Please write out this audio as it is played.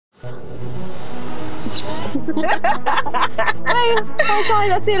Hey, I'm trying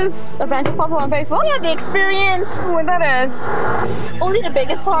to see this event pop up on Facebook. Yeah, the experience. What that is? Only the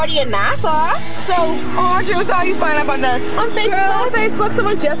biggest party in Nassau. So, Jules, how you find out about this? On Facebook. Girl, Facebook,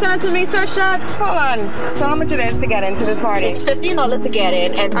 someone just sent it to me, search that. Hold on. So how much it is to get into this party? It's $15 to get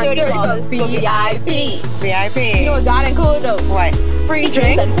in and $30 for VIP. VIP. You know what that include though? What? Free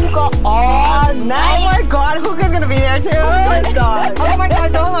drinks. And hookah all Oh night. my god, Hookah's gonna be there too. Oh my god. Oh my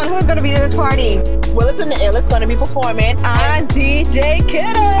god, so hold on, who's gonna be at this party? Willis and the Ill is going to be performing. And DJ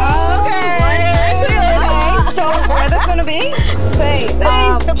Kiddo. Okay. So where that's gonna be? Hey,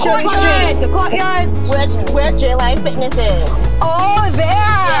 the Shirley courtyard. Street, the courtyard. Where J-Line Fitness is. Oh, there.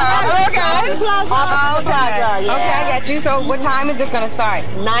 Okay. Plaza. Okay. Yeah. Okay, I get you. So what time is this gonna start?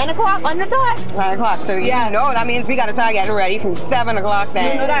 9 o'clock on the dot. 9 o'clock. So you know that means we gotta start getting ready from 7 o'clock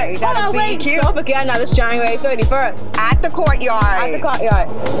then. You know that. We gotta be cute. Don't forget now, this January 31st. At the courtyard. At the courtyard.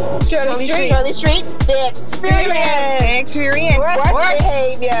 Shirley Street. Shirley Street, the experience. Experience. Worst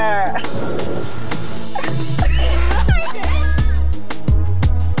behavior.